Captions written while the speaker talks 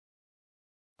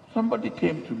Somebody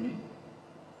came to me,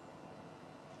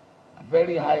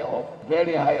 very high up,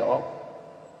 very high up,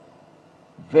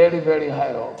 very, very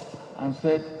high up, and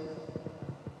said,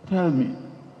 tell me,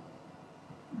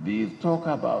 these talk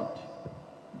about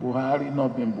Buhari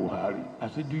not being Buhari. I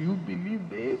said, do you believe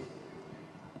this?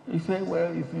 He said,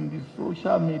 well, it's in the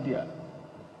social media.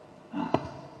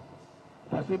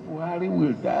 I said, Buhari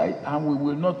will die, and we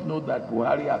will not know that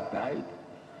Buhari has died.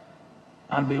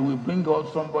 And they will bring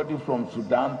out somebody from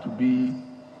Sudan to be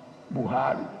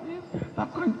Buhari.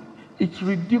 It's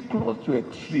ridiculous to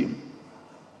extreme.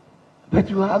 But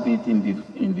you have it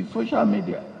in the social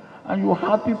media, and you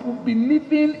have people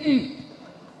believing it.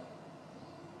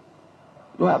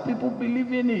 You have people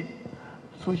believing it.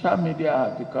 Social media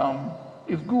has become,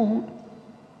 it's good,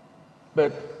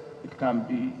 but it can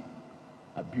be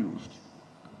abused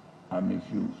and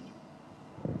misused.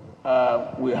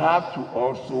 We have to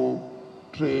also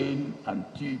train and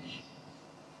teach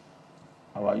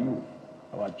our youth,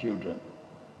 our children,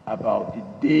 about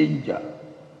the danger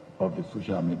of the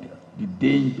social media, the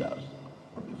dangers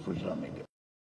of the social media.